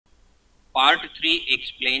Part 3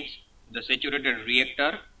 explains the saturated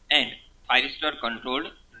reactor and thyristor-controlled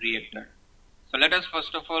reactor. So let us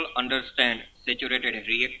first of all understand saturated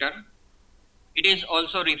reactor. It is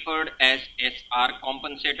also referred as SR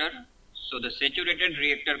compensator. So the saturated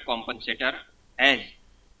reactor compensator has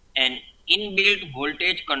an inbuilt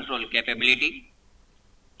voltage control capability.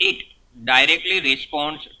 It directly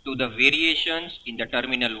responds to the variations in the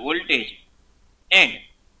terminal voltage and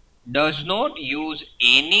does not use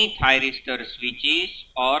any thyristor switches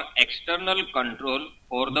or external control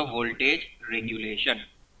for the voltage regulation.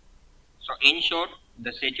 So in short,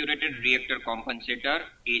 the saturated reactor compensator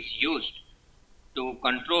is used to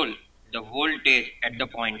control the voltage at the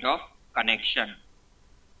point of connection.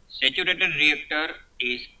 Saturated reactor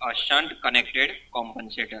is a shunt-connected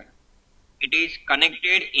compensator. It is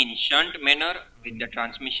connected in shunt manner with the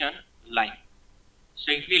transmission line.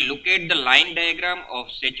 So if we look at the line diagram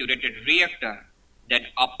of saturated reactor, then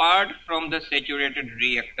apart from the saturated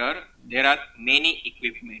reactor, there are many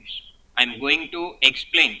equipments. I am going to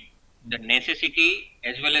explain the necessity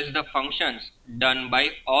as well as the functions done by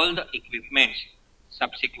all the equipments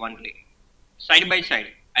subsequently. Side by side,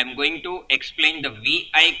 I am going to explain the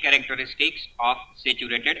VI characteristics of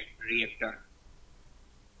saturated reactor.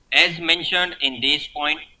 As mentioned in this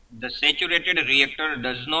point, the saturated reactor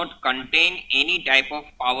does not contain any type of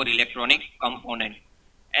power electronic component,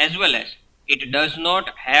 as well as it does not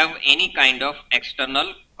have any kind of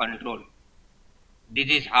external control. This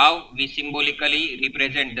is how we symbolically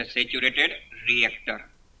represent the saturated reactor.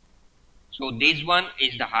 So this one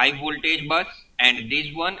is the high voltage bus and this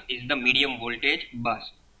one is the medium voltage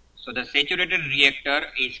bus. So the saturated reactor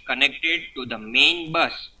is connected to the main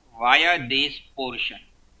bus via this portion.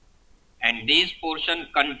 And this portion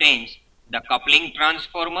contains the coupling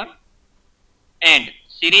transformer and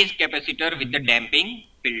series capacitor with the damping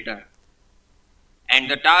filter. And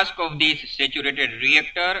the task of this saturated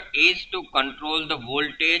reactor is to control the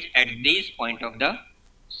voltage at this point of the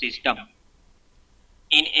system.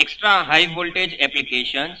 In extra high voltage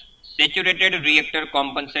applications, saturated reactor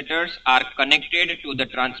compensators are connected to the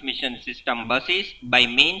transmission system buses by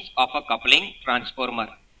means of a coupling transformer.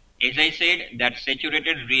 As I said, that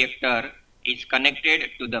saturated reactor is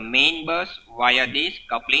connected to the main bus via this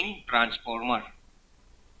coupling transformer.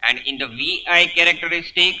 And in the VI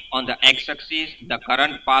characteristic, on the x-axis, the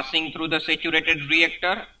current passing through the saturated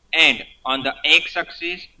reactor, and on the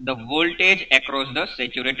x-axis, the voltage across the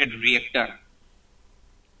saturated reactor.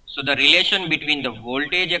 So the relation between the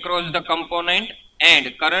voltage across the component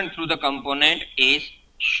and current through the component is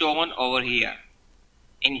shown over here.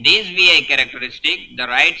 In this VI characteristic, the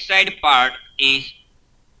right side part is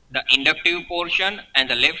the inductive portion and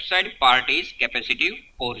the left side part is capacitive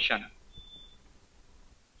portion.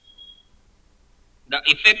 The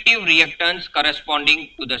effective reactance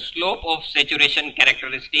corresponding to the slope of saturation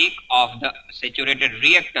characteristic of the saturated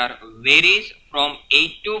reactor varies from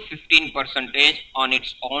 8 to 15% on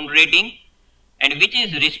its own rating, and which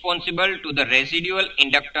is responsible to the residual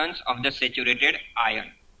inductance of the saturated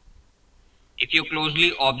ion. If you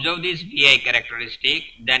closely observe this VI characteristic,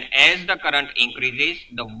 then as the current increases,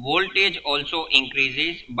 the voltage also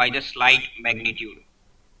increases by the slight magnitude.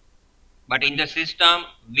 But in the system,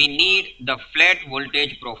 we need the flat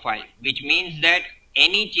voltage profile, which means that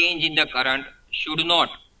any change in the current should not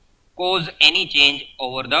cause any change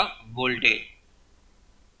over the voltage.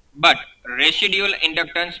 But residual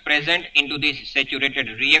inductance present into this saturated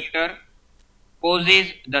reactor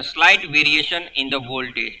causes the slight variation in the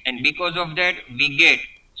voltage, and because of that we get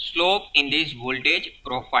slope in this voltage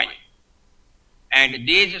profile, and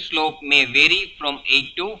this slope may vary from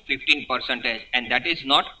 8 to 15%, and that is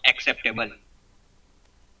not acceptable.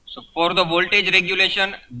 So for the voltage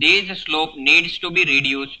regulation, this slope needs to be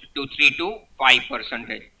reduced to 3 to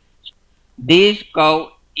 5%. This curve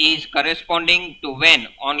is corresponding to when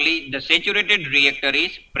only the saturated reactor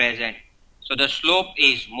is present. So the slope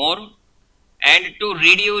is more, and to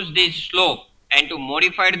reduce this slope and to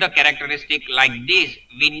modify the characteristic like this,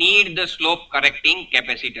 we need the slope correcting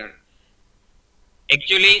capacitor.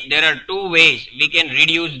 Actually, there are two ways we can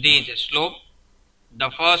reduce this slope. The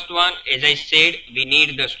first one, as I said, we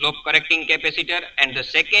need the slope correcting capacitor, and the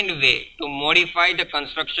second way to modify the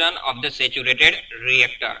construction of the saturated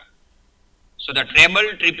reactor. So the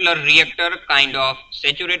treble tripler reactor kind of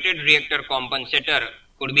saturated reactor compensator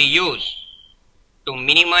could be used to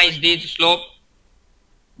minimize this slope,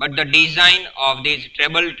 but the design of this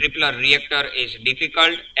treble tripler reactor is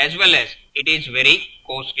difficult as well as it is very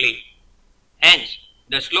costly. Hence,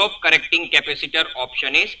 the slope correcting capacitor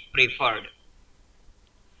option is preferred.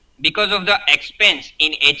 Because of the expense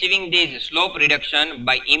in achieving this slope reduction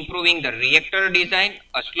by improving the reactor design,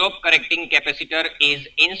 a slope correcting capacitor is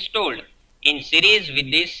installed in series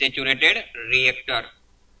with this saturated reactor.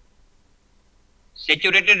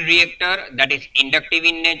 Saturated reactor that is inductive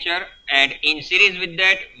in nature, and in series with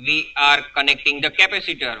that we are connecting the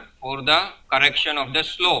capacitor for the correction of the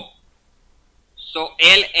slope. So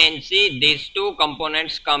L and C, these two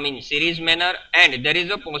components come in series manner, and there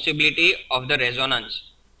is a possibility of the resonance.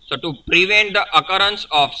 So to prevent the occurrence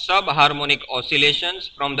of subharmonic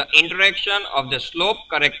oscillations from the interaction of the slope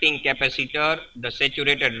correcting capacitor, the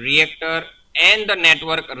saturated reactor and the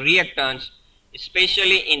network reactance,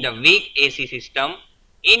 especially in the weak AC system,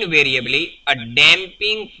 invariably a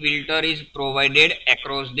damping filter is provided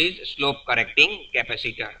across this slope correcting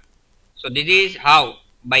capacitor. So this is how,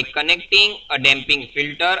 by connecting a damping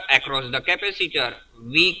filter across the capacitor,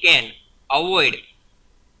 we can avoid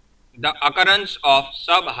the occurrence of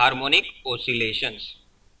subharmonic oscillations.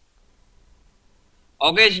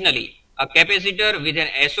 Occasionally, a capacitor with an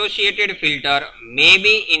associated filter may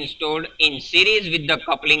be installed in series with the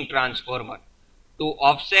coupling transformer to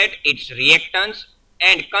offset its reactance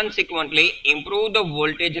and consequently improve the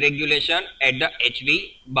voltage regulation at the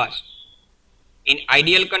HV bus. In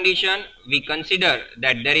ideal condition, we consider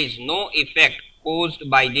that there is no effect caused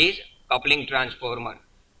by this coupling transformer.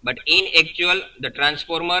 But in actual, the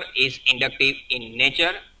transformer is inductive in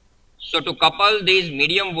nature. So to couple this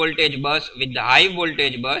medium voltage bus with the high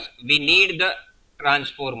voltage bus, we need the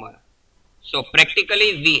transformer. So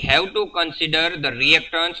practically we have to consider the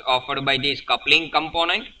reactance offered by this coupling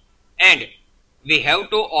component, and we have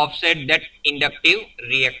to offset that inductive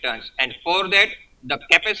reactance, and for that the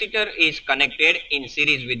capacitor is connected in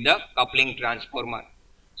series with the coupling transformer.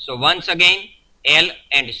 So once again, L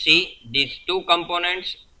and C, these two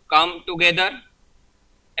components come together,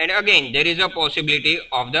 and again there is a possibility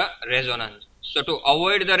of the resonance. So to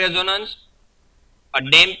avoid the resonance, a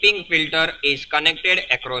damping filter is connected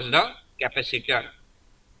across the capacitor.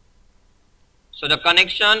 So the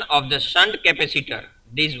connection of the shunt capacitor,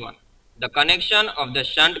 this one, the connection of the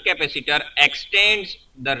shunt capacitor extends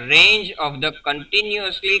the range of the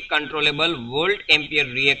continuously controllable volt-ampere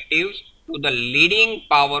reactives to the leading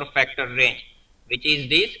power factor range, which is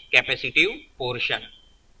this capacitive portion.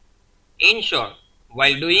 In short,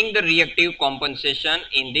 while doing the reactive compensation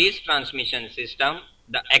in this transmission system,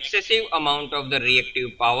 the excessive amount of the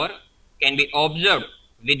reactive power can be observed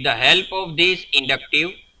with the help of this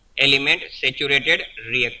inductive element saturated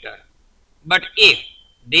reactor. But if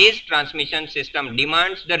this transmission system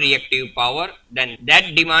demands the reactive power, then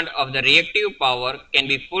that demand of the reactive power can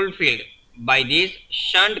be fulfilled by this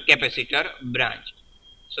shunt capacitor branch.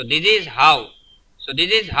 So this is how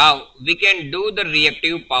we can do the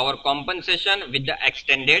reactive power compensation with the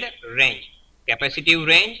extended range, capacitive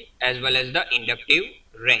range as well as the inductive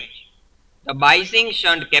range. The biasing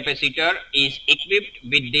shunt capacitor is equipped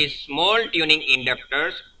with these small tuning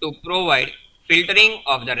inductors to provide filtering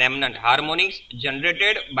of the remnant harmonics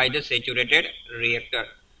generated by the saturated reactor.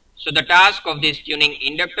 So the task of this tuning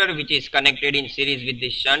inductor, which is connected in series with the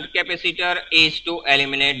shunt capacitor, is to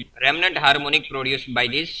eliminate remnant harmonic produced by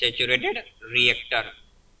this saturated reactor.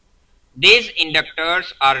 These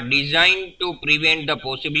inductors are designed to prevent the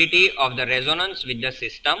possibility of the resonance with the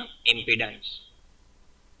system impedance.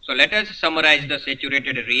 So let us summarize the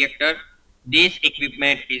saturated reactor. This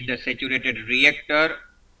equipment is the saturated reactor,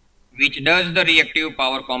 which does the reactive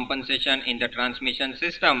power compensation in the transmission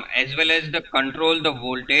system as well as the control the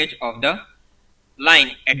voltage of the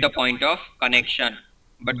line at the point of connection.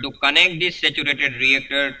 But to connect this saturated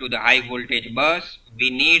reactor to the high voltage bus, we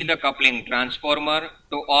need the coupling transformer.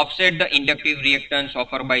 To offset the inductive reactance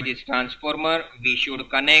offered by this transformer, we should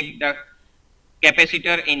connect the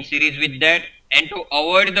capacitor in series with that, and to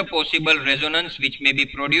avoid the possible resonance which may be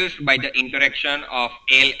produced by the interaction of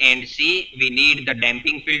L and C, we need the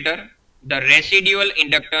damping filter. The residual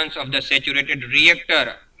inductance of the saturated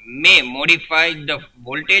reactor may modify the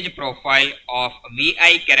voltage profile of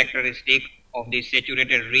VI characteristic of the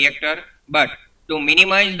saturated reactor, but to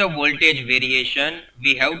minimize the voltage variation,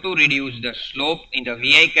 we have to reduce the slope in the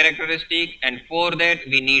VI characteristic, and for that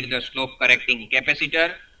we need the slope correcting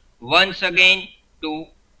capacitor. Once again, to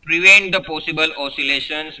prevent the possible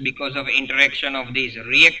oscillations because of interaction of this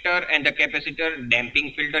reactor and the capacitor,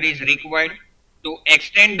 damping filter is required. To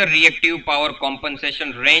extend the reactive power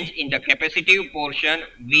compensation range in the capacitive portion,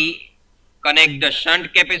 we connect the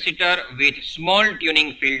shunt capacitor with small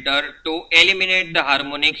tuning filter to eliminate the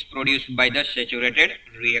harmonics produced by the saturated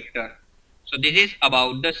reactor. So this is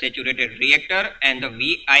about the saturated reactor and the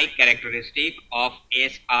VI characteristic of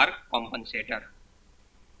SR compensator.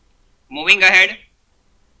 Moving ahead,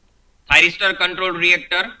 thyristor controlled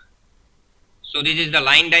reactor. So this is the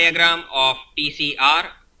line diagram of TCR,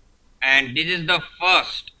 and this is the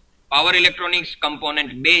first power electronics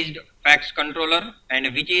component based FACS controller,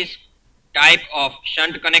 and which is type of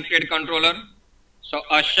shunt connected controller. So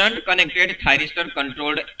a shunt connected thyristor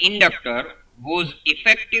controlled inductor whose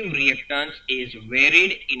effective reactance is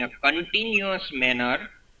varied in a continuous manner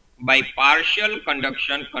by partial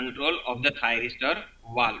conduction control of the thyristor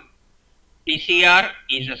valve. TCR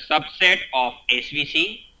is a subset of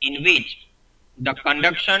SVC in which the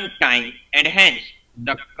conduction time and hence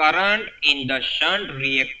the current in the shunt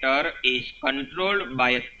reactor is controlled by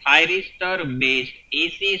a thyristor based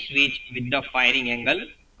AC switch with the firing angle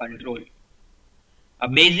control. A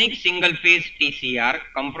basic single phase TCR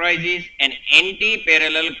comprises an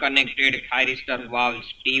anti-parallel connected thyristor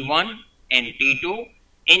valves T1 and T2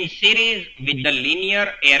 in series with the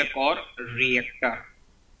linear air core reactor.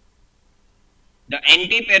 The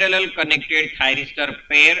anti-parallel connected thyristor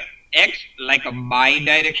pair acts like a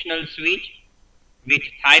bidirectional switch with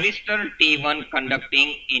thyristor T1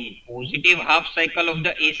 conducting in positive half cycle of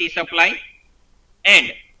the AC supply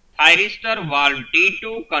and thyristor valve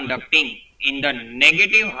T2 conducting in the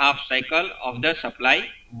negative half cycle of the supply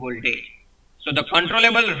voltage. So the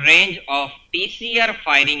controllable range of TCR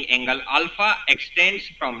firing angle alpha extends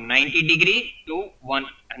from 90 degree to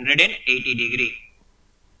 180 degree.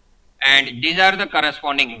 And these are the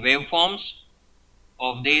corresponding waveforms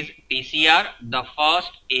of this TCR. The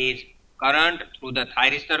first is current through the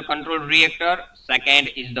thyristor controlled reactor, second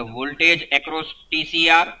is the voltage across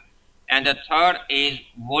TCR, and the third is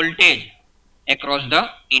voltage across the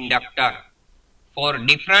inductor for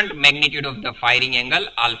different magnitude of the firing angle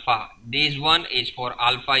alpha. This one is for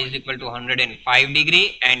alpha is equal to 105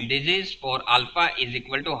 degree and this is for alpha is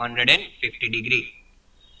equal to 150 degree.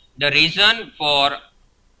 The reason for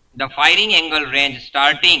the firing angle range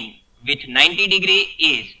starting with 90 degree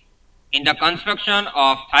is in the construction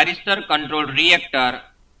of thyristor controlled reactor,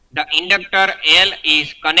 the inductor L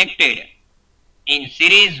is connected in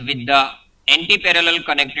series with the anti-parallel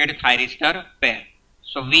connected thyristor pair.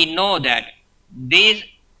 So we know that this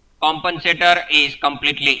compensator is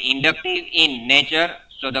completely inductive in nature.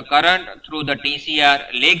 So the current through the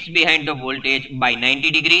TCR lags behind the voltage by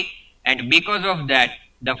 90 degree, and because of that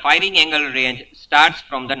the firing angle range starts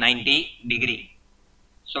from the 90 degree.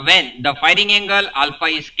 So when the firing angle alpha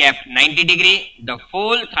is kept 90 degree, the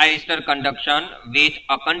full thyristor conduction with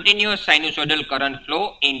a continuous sinusoidal current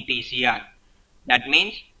flow in TCR. That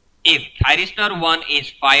means if thyristor 1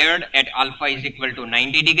 is fired at alpha is equal to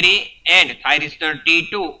 90 degree and thyristor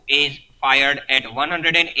T2 is fired at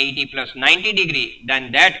 180 plus 90 degree,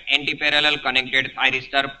 then that anti-parallel connected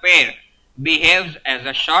thyristor pair behaves as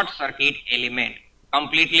a short circuit element,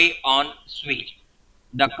 completely on switch.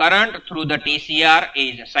 The current through the TCR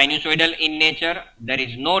is sinusoidal in nature. There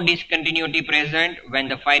is no discontinuity present when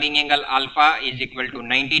the firing angle alpha is equal to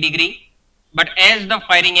 90 degree. But as the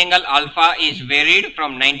firing angle alpha is varied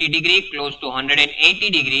from 90 degree close to 180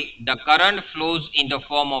 degree, the current flows in the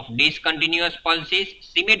form of discontinuous pulses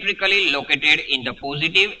symmetrically located in the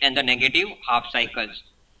positive and the negative half cycles.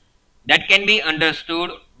 That can be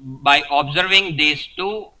understood by observing these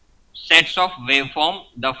two sets of waveform.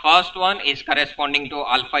 The first one is corresponding to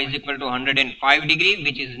alpha is equal to 105 degree,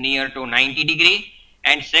 which is near to 90 degree,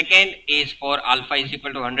 and second is for alpha is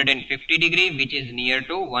equal to 150 degree, which is near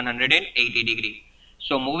to 180 degree.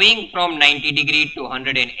 So moving from 90 degree to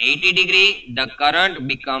 180 degree, the current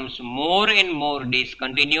becomes more and more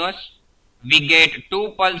discontinuous. We get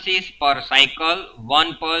two pulses per cycle.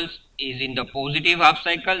 One pulse is in the positive half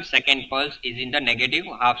cycle, second pulse is in the negative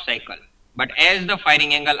half cycle. But as the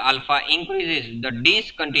firing angle alpha increases, the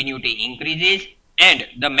discontinuity increases and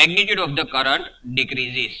the magnitude of the current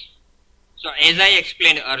decreases. So as I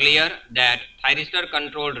explained earlier that thyristor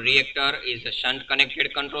controlled reactor is a shunt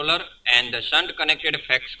connected controller, and the shunt connected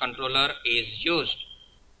FACS controller is used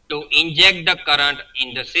to inject the current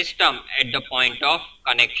in the system at the point of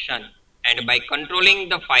connection, and by controlling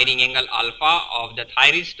the firing angle alpha of the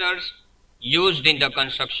thyristors used in the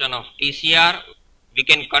construction of TCR, we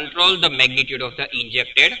can control the magnitude of the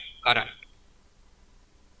injected current.